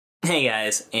Hey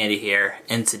guys, Andy here,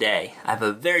 and today I have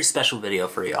a very special video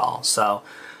for y'all. So,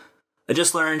 I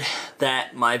just learned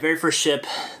that my very first ship,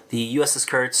 the USS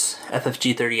Curts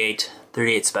FFG-38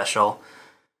 38 Special,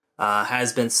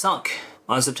 has been sunk.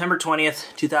 On September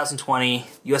 20th, 2020,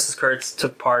 USS Curts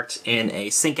took part in a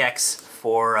SINK-X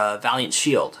for Valiant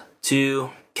Shield. To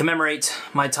commemorate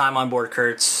my time on board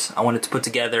Curts, I wanted to put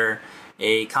together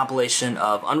a compilation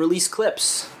of unreleased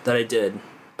clips that I did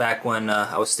back when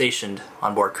I was stationed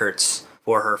on board Curts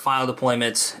for her final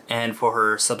deployment and for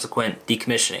her subsequent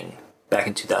decommissioning back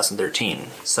in 2013.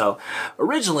 So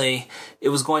originally it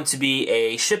was going to be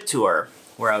a ship tour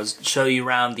where I would show you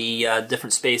around the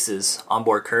different spaces on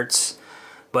board Curts,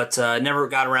 but never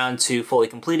got around to fully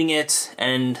completing it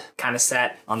and kind of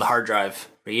sat on the hard drive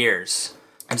for years.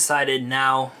 I decided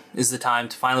now is the time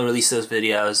to finally release those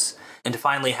videos and to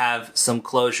finally have some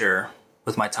closure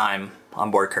with my time on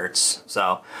board Curts.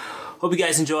 So, hope you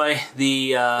guys enjoy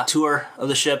the tour of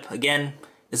the ship. Again,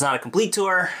 it's not a complete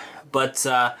tour, but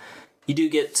you do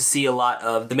get to see a lot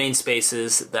of the main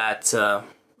spaces that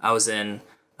I was in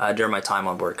during my time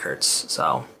on board Curts.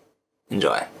 So,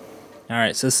 enjoy.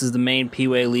 Alright, so this is the main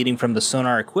P-way leading from the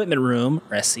sonar equipment room,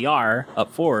 or SCR,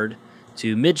 up forward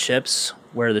to midships,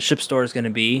 where the ship store is going to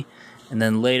be, and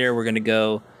then later we're going to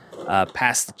go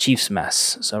past the chief's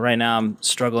mess. So right now I'm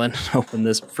struggling to open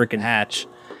this freaking hatch,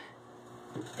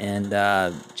 and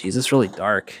geez, it's really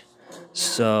dark.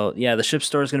 So yeah, the ship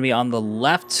store is going to be on the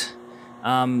left.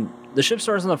 The ship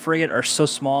stores on the frigate are so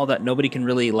small that nobody can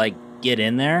really like get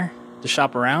in there to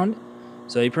shop around.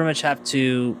 So you pretty much have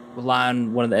to rely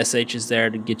on one of the SHs there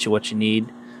to get you what you need.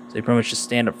 So you pretty much just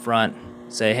stand up front,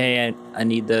 say, hey, I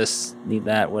need this, need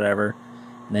that, whatever,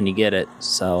 and then you get it.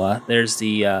 So there's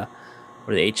the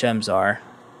where the HMs are,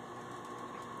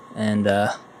 and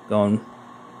going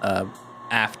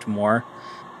aft more.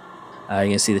 You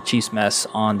can see the chief's mess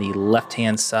on the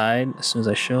left-hand side. As soon as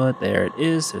I show it, there it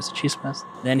is. There's the chief's mess.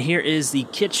 Then here is the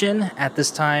kitchen. At this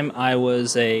time, I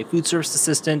was a food service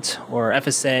assistant, or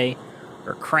FSA,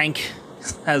 or crank,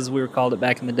 as we were called it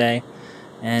back in the day.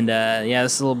 And yeah,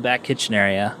 this is a little back kitchen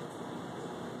area.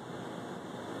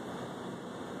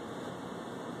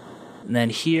 And then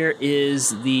here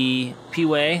is the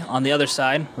P-way on the other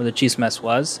side where the chief's mess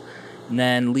was. And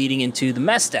then leading into the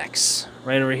mess decks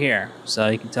right over here. So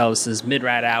you can tell this is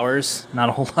mid-rat hours. Not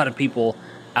a whole lot of people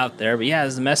out there. But yeah,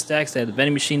 there's the mess decks. They have the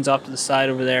vending machines off to the side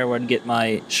over there where I can get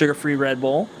my sugar-free Red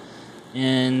Bull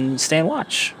and stay and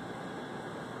watch.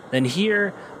 Then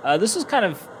here, this was kind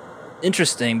of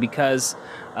interesting because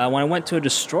when I went to a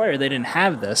destroyer, they didn't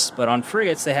have this. But on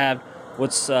frigates, they have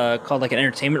what's called like an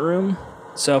entertainment room.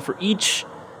 So for each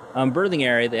berthing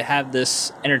area, they have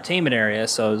this entertainment area.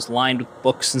 So it's lined with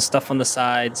books and stuff on the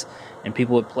sides, and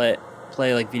people would play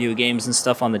like video games and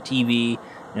stuff on the TV. You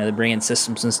know, they bring in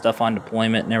systems and stuff on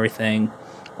deployment and everything,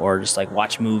 or just like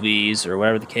watch movies or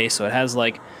whatever the case. So it has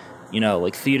like, you know,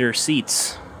 like theater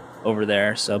seats over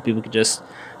there, so people could just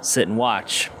sit and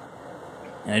watch.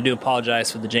 And I do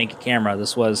apologize for the janky camera.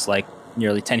 This was like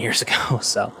nearly 10 years ago,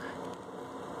 so.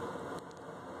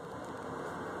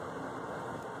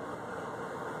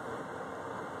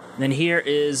 Then here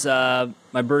is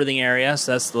my berthing area,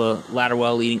 so that's the ladder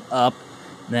well leading up.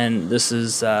 Then this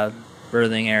is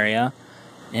berthing area,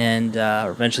 and we're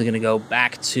eventually going to go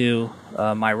back to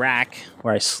my rack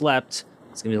where I slept.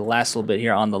 It's going to be the last little bit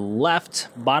here on the left,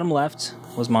 bottom left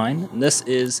was mine. And this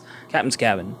is captain's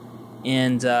cabin,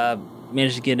 and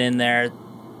managed to get in there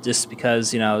just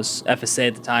because, you know, it was FSA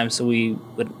at the time, so we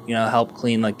would, you know, help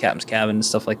clean like captain's cabin and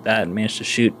stuff like that, and managed to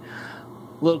shoot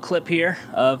little clip here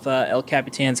of El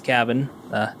Capitan's cabin.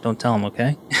 Don't tell him,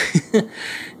 okay?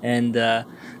 And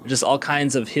just all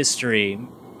kinds of history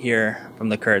here from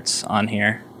the Curts on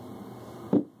here.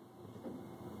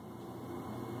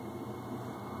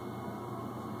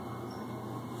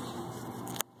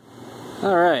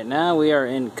 Alright, now we are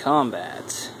in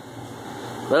combat.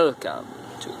 Welcome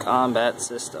to Combat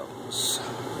Systems.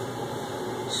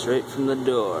 Straight from the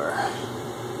door.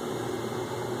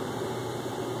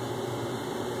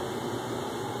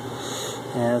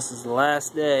 Yeah, this is the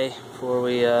last day before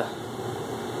we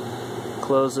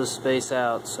close this space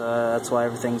out, so that's why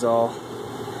everything's all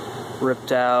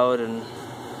ripped out and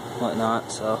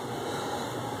whatnot. So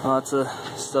lots of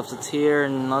stuff that's here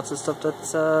and lots of stuff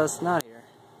that's not here.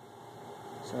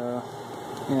 So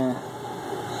yeah,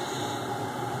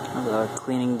 the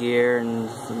cleaning gear and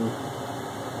some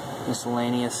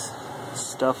miscellaneous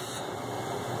stuff.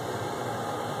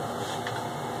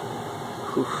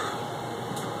 Whew.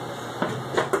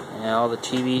 Yeah, all the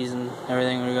TVs and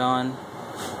everything are gone.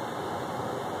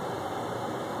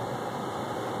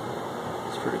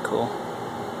 It's pretty cool.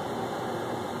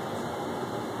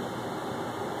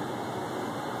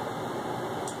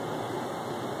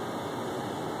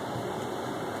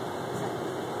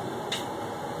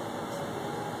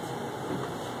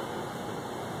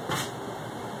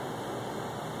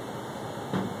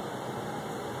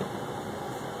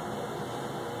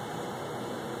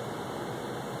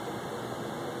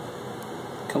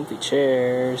 comfy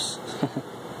chairs.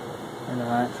 Or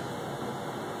not.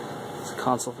 It's a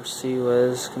console for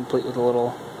CWIS, complete with a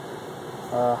little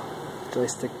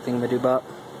joystick thingamajigbob.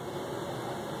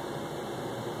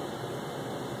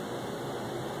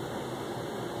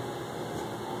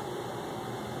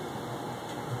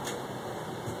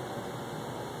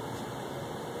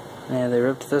 And they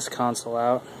ripped this console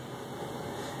out.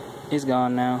 He's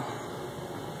gone now.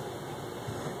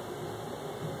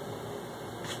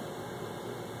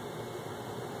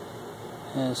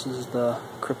 Yeah, this is the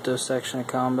crypto section of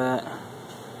combat.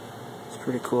 It's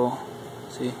pretty cool.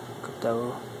 See,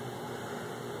 crypto.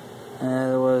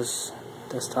 And there was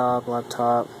desktop,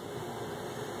 laptop,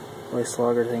 voice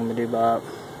logger thingamajigbob.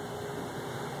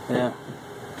 Yeah.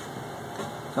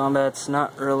 Combat's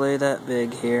not really that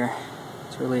big here.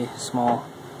 It's really small,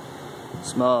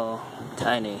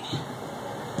 tiny.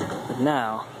 But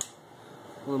now,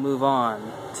 we'll move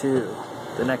on to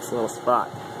the next little spot,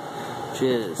 which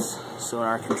is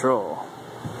sonar control,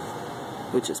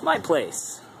 which is my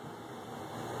place.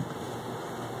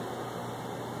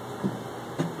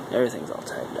 Everything's all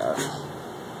tagged out.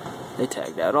 They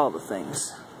tagged out all the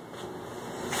things.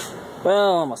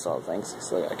 Well, almost all the things.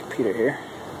 Still got a computer here.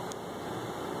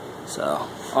 So,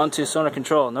 on to sonar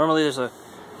control. Normally there's a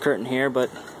curtain here,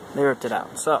 but they ripped it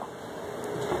out. So,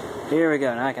 here we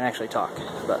go. Now I can actually talk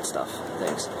about stuff,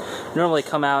 things. Normally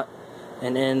come out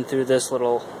and in through this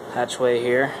little hatchway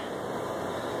here.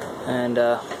 And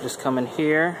just come in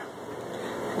here.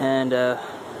 And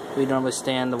we normally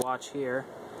stand the watch here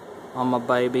on my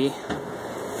baby,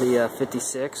 the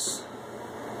 56.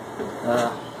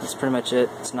 That's pretty much it.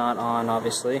 It's not on,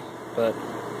 obviously. But,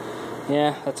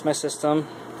 yeah, that's my system.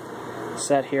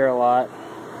 Sat here a lot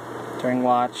during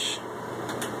watch.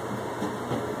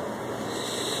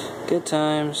 Good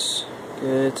times,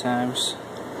 good times.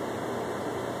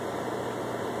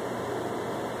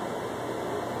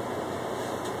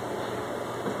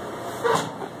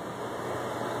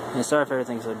 Yeah, sorry if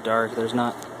everything's so dark. There's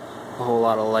not a whole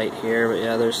lot of light here, but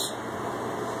yeah,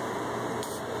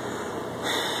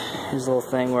 here's a little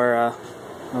thing where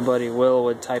my buddy Will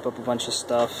would type up a bunch of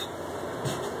stuff,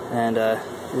 and it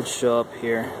would show up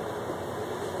here.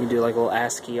 You do like a little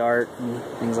ASCII art and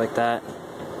things like that.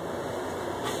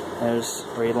 There's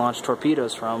where you launch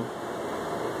torpedoes from.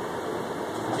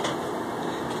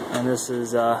 And this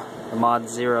is the mod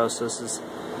 0, so this is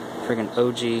friggin'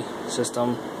 OG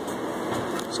system.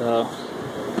 So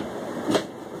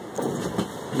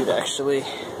you'd actually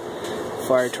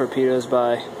fire torpedoes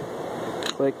by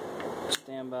click,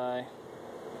 standby,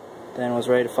 then was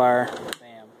ready to fire,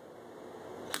 bam.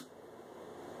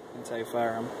 That's how you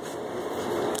fire them.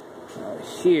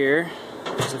 Here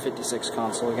is a 56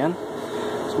 console again.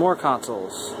 There's more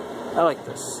consoles. I like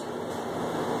this.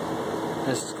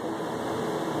 This is cool.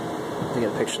 I'll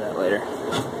get a picture of that later.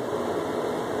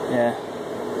 Yeah.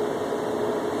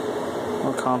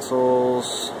 More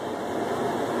consoles.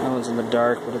 That one's in the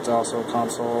dark, but it's also a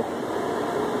console.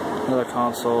 Another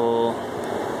console.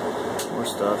 More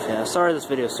stuff. Yeah. Sorry this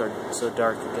video started so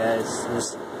dark, guys.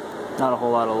 There's not a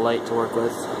whole lot of light to work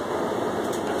with.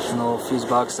 And the little fuse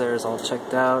box there is all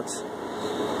checked out.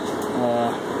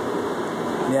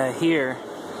 Yeah, here,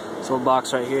 this little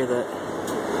box right here that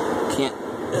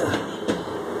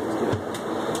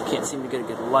can't seem to get a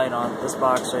good light on. This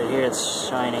box right here, it's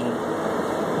shining.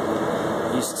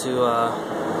 Used to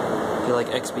get like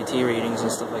XBT readings and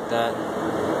stuff like that.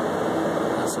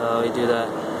 So we do that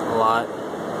a lot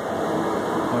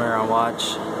when we're on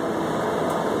watch.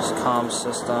 This comm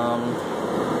system.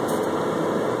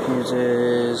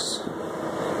 Fuses.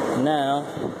 Now,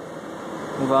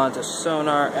 move on to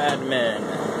sonar admin,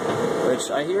 which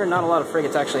I hear not a lot of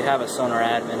frigates actually have a sonar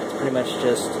admin. It's pretty much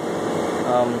just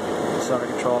sonar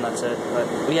control and that's it. But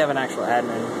we have an actual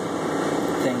admin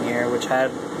thing here, which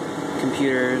had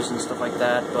computers and stuff like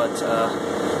that. But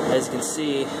as you can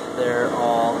see, they're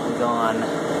all gone.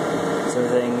 So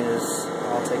everything is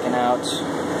all taken out.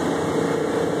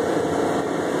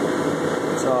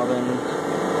 It's all been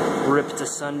ripped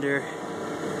asunder.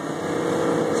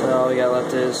 So all we got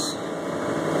left is a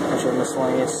bunch of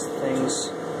miscellaneous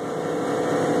things.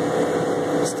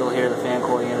 You still hear the fan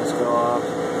coil units go off.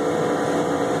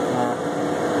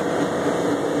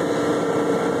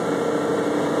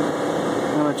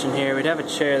 Not much in here. We'd have a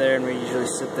chair there and we usually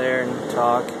sit there and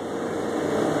talk.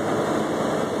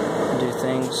 And do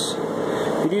things.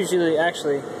 We'd usually,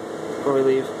 actually, before we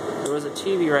leave, there was a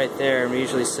TV right there, and we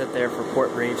usually sit there for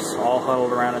port briefs, all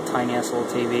huddled around a tiny-ass little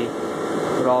TV.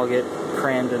 We'd all get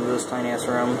crammed into this tiny-ass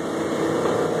room,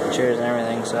 chairs and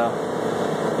everything, so,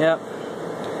 yep.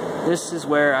 This is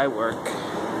where I work.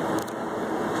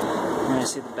 And I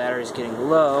see the battery's getting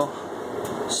low,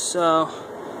 so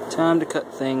time to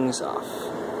cut things off.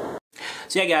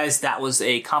 So yeah guys, that was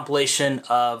a compilation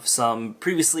of some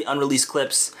previously unreleased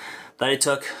clips that I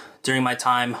took during my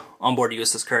time on board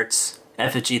USS Curts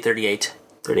FFG-38,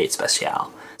 38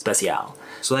 Special.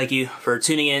 So thank you for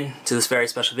tuning in to this very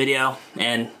special video.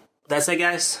 And with that said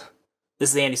guys,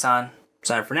 this is Andy-san,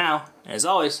 signing for now. And as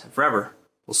always, and forever,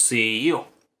 we'll see you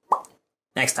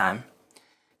next time.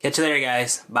 Catch you later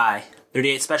guys, bye.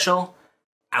 38 Special,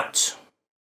 out.